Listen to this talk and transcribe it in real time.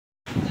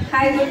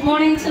Hi, good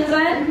morning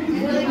children.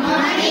 Good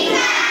morning,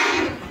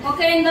 ma'am.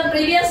 Okay, in the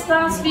previous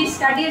class we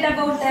studied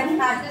about their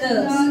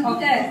factors.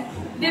 Okay,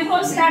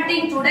 before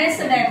starting today's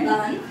lesson,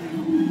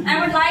 I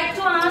would like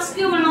to ask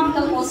you one of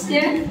the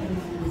question.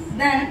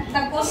 Then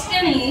the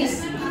question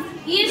is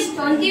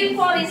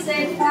 24 is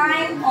a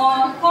prime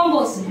or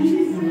composite?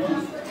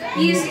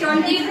 Is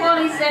 24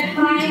 is a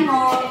prime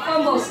or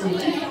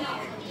composite?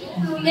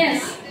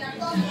 Yes.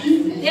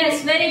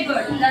 Yes, very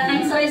good. The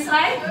answer is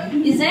right.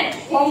 Is it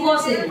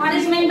composite? What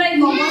is meant by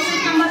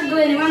composite number? Do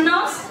anyone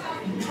knows?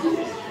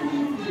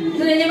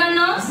 Do anyone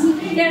knows?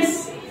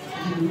 Yes.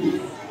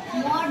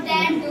 More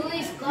than 2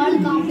 is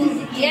called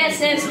composite. Yes,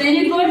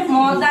 very good.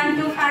 More than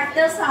 2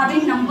 factors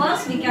having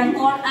numbers we can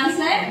call as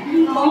a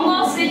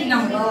composite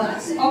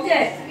numbers.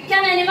 Okay.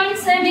 Can anyone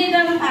say me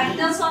the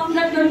factors of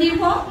the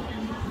 24?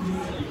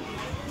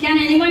 Can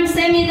anyone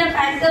say me the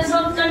factors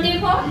of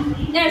 24?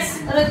 Yes.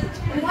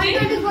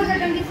 124 is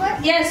 24?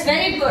 Yes,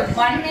 very good.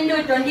 1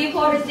 into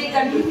 24 is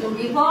equal to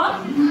 24.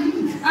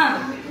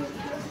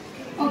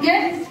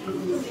 Okay.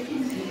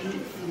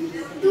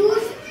 2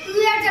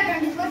 years are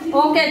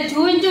 24. Okay,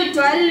 2 into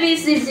 12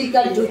 is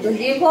equal to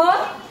 24.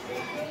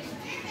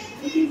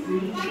 3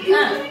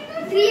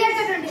 years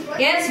are 24.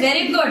 Yes,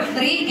 very good.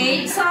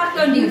 3 8s are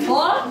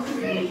 24.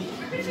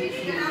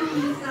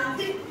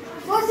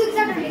 4 6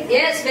 are 24.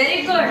 Yes,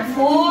 very good.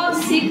 4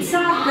 6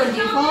 are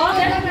 24.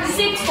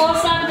 6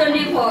 4s are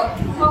 24.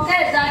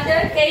 Okay,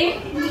 that came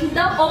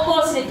the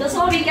opposite.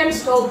 So we can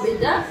stop with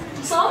the.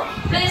 So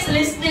please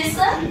list this.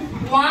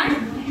 1,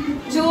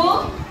 2,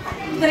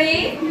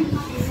 3,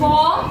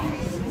 4,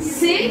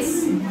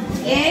 6,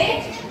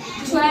 8,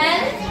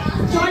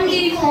 12,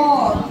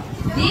 24.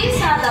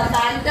 These are the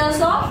factors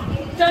of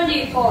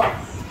 24.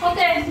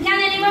 Okay, can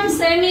anyone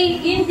say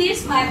me in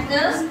these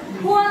factors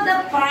who are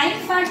the prime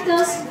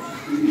factors?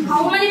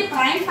 How many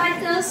prime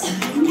factors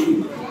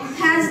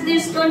has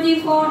this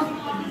 24?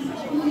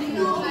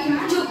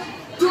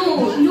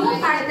 Two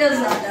factors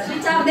are there.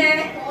 Which are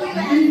there?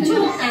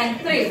 2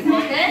 and 3.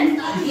 Okay.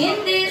 In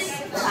these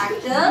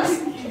factors,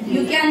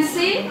 you can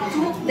see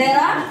there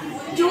are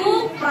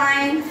 2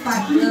 prime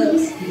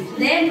factors.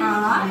 They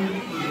are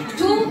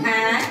 2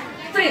 and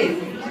 3.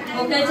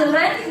 Okay,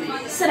 children?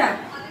 So,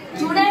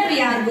 today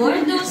we are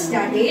going to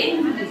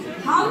study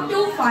how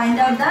to find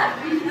out the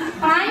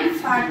prime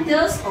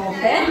factors of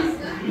a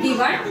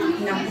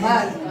given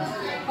number.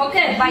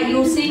 Okay, by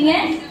using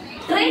a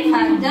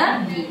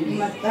three-factor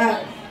method.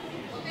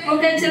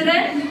 Okay,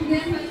 children?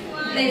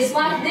 Please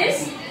watch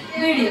this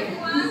video.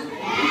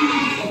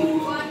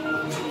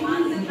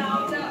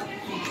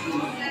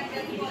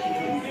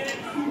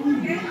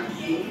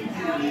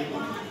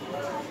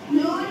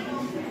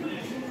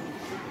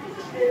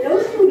 Hello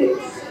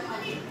students,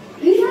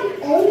 we have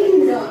already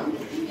learned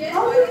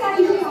how to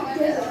find the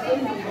factors of a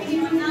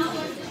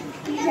number.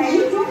 Can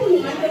you join me?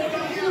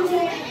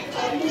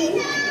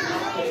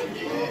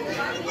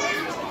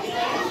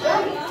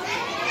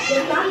 The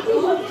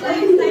factors of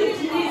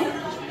 38 are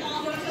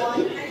 1,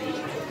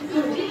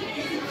 2,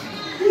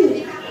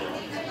 3,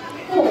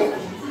 4,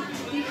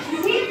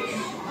 6,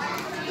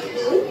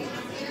 8,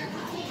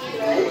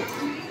 12,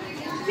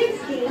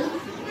 16,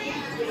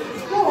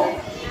 24,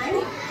 and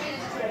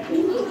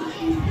 28.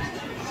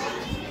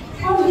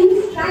 Of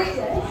these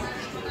factors,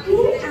 2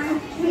 and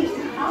 3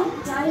 are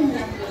prime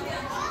numbers.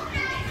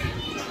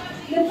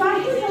 The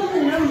factors of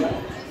the number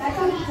that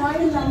are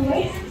prime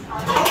numbers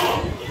are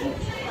called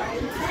its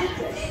prime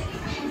factors.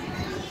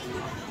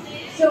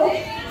 So,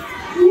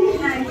 2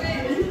 and 3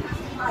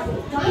 are the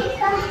prime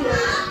factors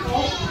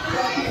of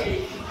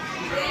 48.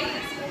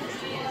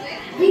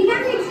 We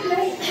can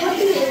express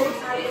 48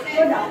 as a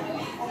product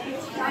of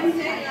its prime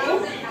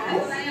factors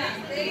as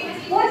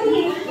 48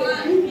 is equal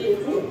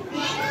to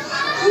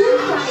 2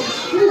 times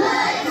 2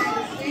 times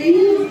 3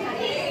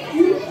 times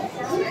 2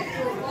 times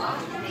 4.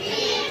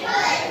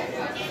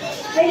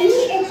 When we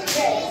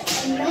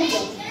express a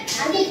number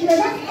as a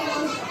product of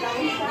its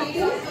prime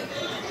factors,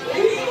 it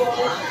is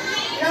called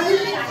prime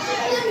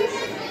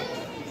factorization.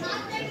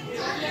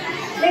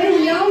 Let us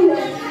now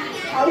learn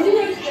how to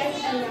express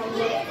a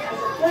number as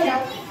a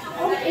product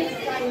of its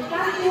prime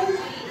factors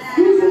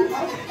using a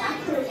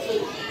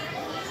factorization.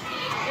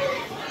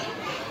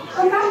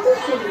 A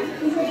factorization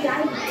is a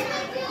diagram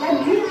that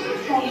breaks the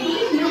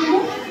complete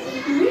number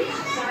into its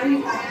prime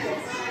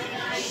factors.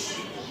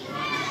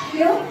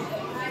 Here,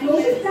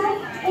 notice that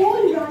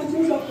all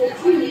branches of the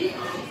tree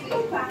are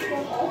a factor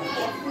of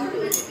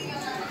 48.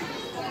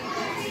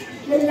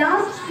 The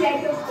last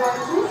set of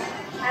branches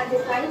have the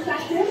prime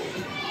factors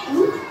 2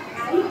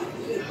 and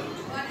 3.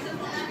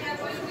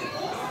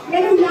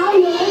 Let us now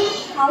learn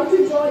how to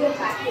draw the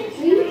factor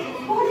tree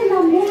for the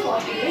number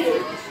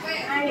 48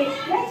 and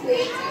express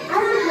it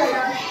as a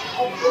product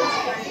of its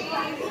prime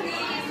factors.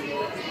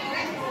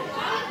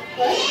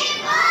 First,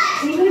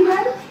 we will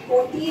write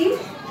 48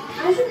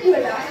 as a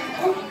product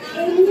of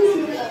any two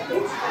of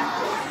its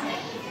factors.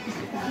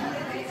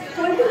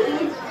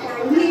 48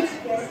 can be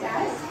expressed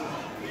as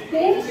 4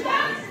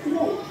 times 2.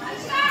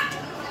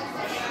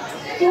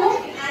 4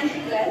 and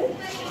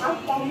 12 are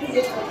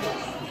composite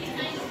numbers.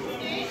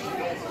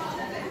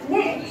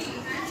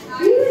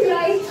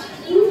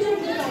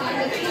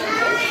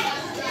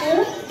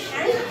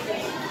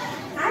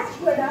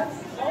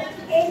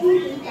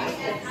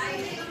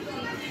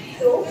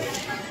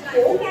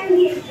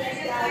 be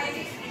expressed as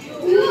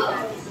 2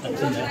 times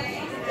 2.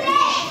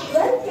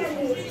 12 can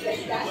be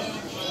expressed as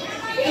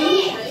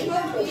 3 times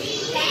 4.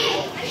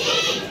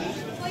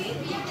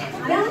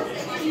 Now,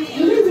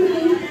 you will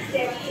begin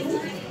step 2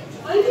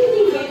 until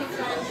we get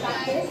prime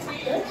factors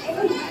after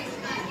every.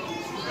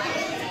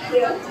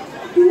 Here,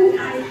 2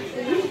 and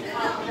 3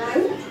 are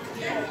 9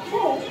 and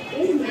 4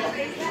 is 0.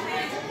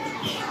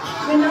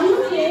 The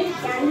number here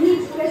can be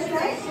expressed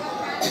as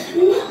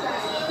 2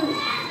 times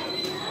 2.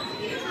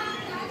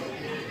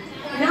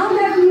 Now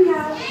that we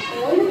have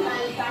all the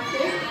prime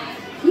factors,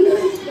 we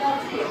will stop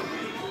here.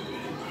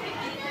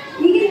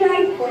 We can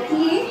write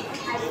 48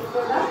 as a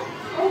product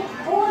of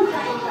all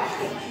prime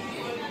factors.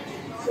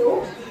 So,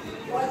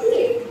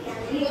 48 can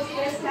be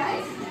expressed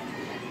as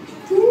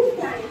 2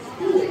 times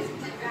 2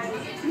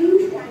 times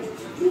 3 times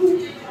 2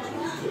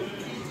 times 2.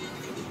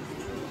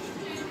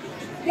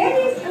 There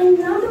is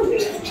another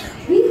way.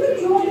 We could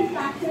draw the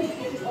factor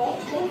tree of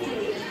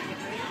 48.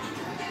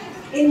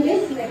 In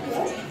this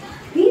method,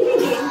 we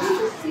begin with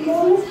the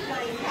smallest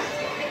prime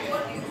factor.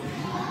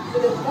 So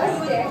the first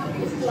step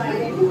is to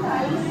identify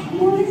the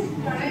smallest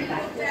prime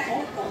factor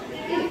of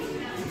 48.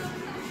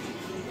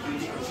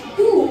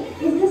 2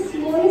 is the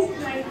smallest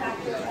prime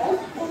factor of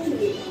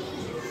 48.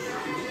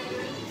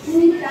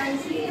 2 times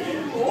 3 is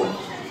 4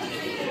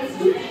 is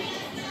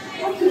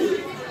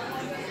 48.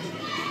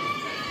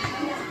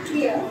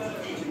 Here,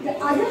 the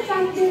other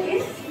factor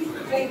is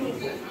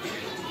 24,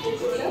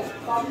 which is a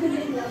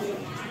composite number.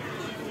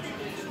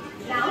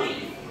 Now,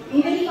 we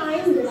will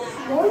find the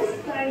smallest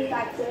prime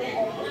factor of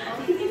the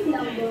composite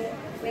number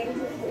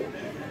 24.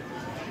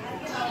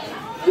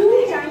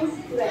 2 times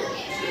 12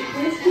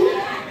 equals to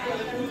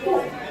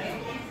 24.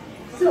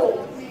 So,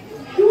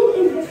 2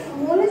 is the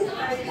smallest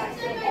prime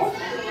factor of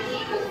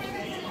 24.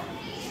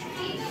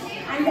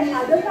 And the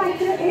other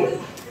factor is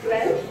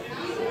 12,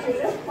 which is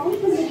a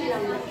composite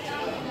number.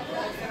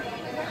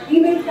 We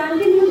will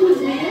continue to do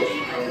this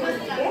until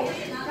we get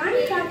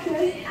prime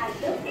factors at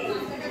the end.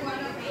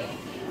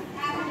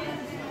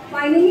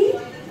 Finally,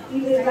 we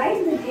will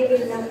write the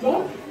given number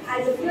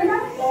as a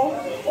product of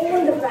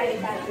all the prime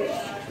factors.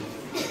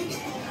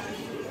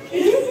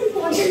 It is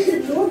important to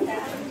note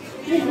that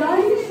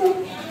regardless of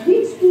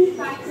which two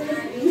factors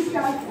we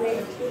start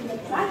with in the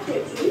factor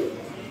tree,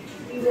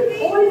 we will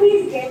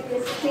always get the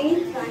same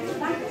prime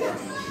factors.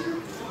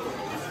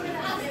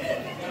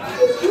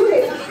 So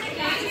students,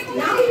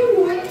 now you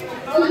know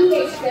how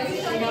to express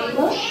a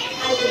number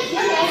as a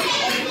product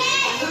of its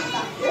prime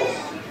factors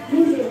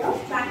using a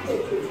factor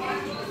tree.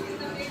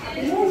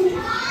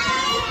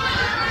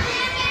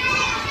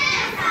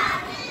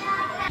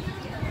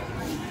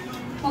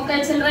 Okay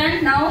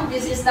children, now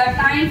this is the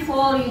time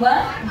for your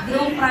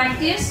group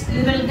practice.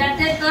 You will get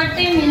a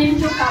 30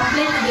 minutes to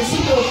complete this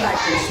group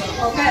practice.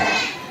 Okay.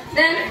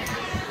 Then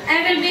I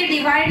will be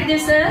divide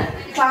this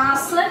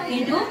class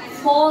into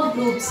 4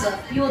 groups.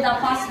 You the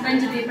first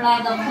bench people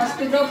are the first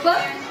group,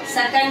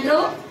 second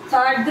group,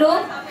 third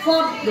group,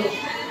 fourth group.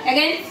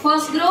 Again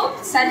first group,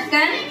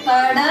 second,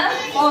 third,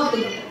 fourth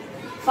group.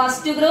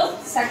 First group,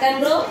 second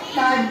group,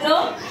 third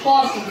group,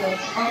 fourth group.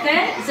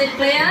 Okay, is it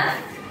clear?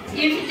 If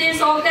it is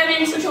okay,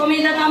 means show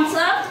me the thumbs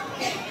up.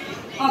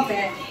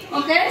 Okay.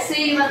 Okay,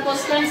 see your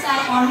questions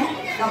are on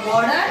the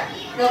border.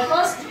 The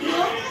first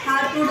group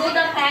have to do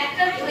the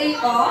factor tree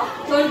of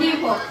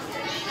 24.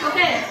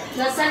 Okay.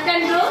 The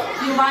second group,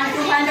 you want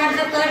to find out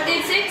the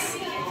 36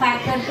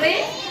 factor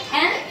tree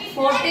and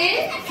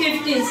 40,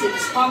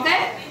 56. Okay.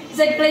 Is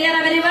it clear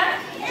everyone?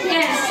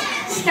 Yes.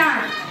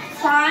 Start.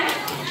 5,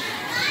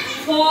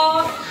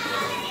 4,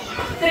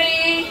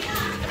 3,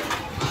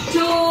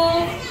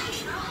 2,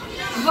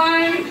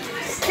 1,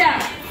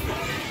 start.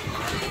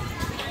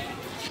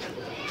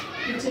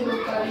 Which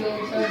group are you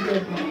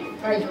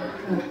right?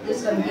 This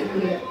one be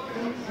clear.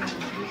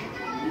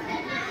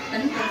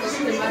 And the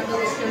question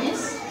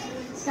is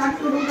start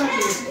to do the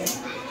question.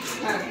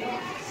 Start.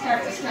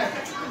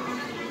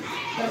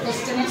 The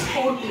question is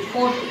 40.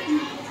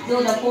 Do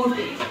the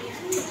 40.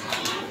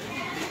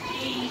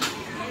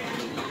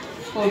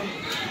 40.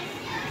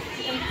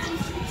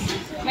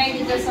 Make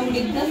it some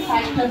with the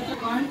factor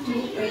 1, 2,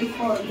 3,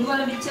 4. You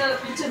are which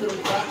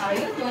group are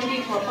you?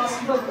 24. First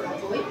group.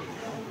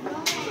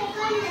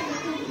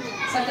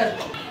 Second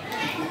group.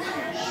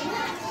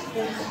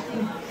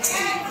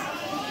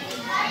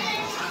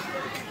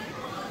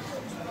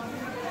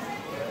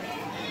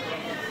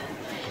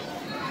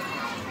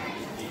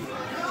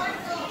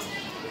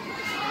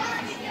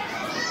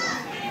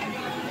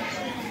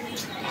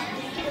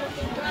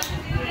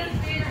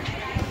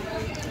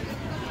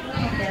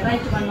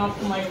 Write one of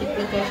the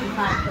multiplication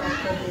factor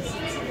after this.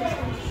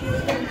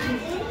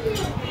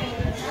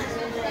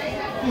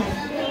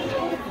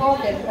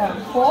 Okay,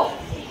 4,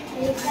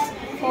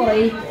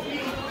 8,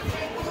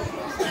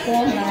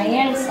 4,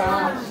 9,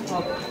 7.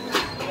 Okay.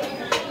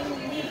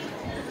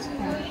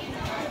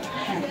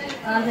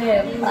 Are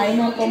they prime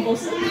or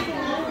composite?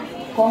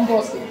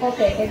 Composite.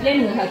 Okay, again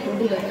you have to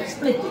divide it,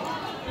 split it.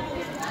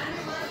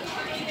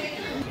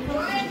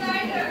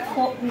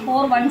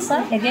 4 ones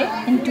are again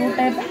in 2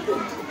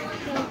 tables.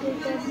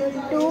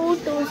 Two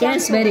twos.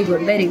 Yes, very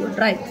good, very good.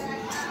 Right.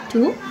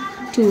 Two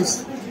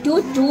twos.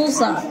 Two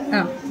twos are.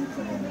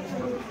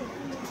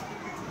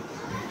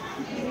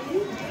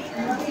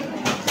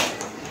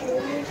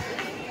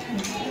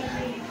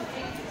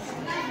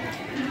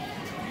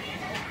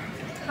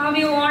 Have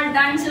you all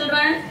done,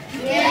 children?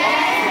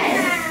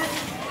 Yes.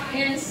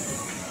 Yes.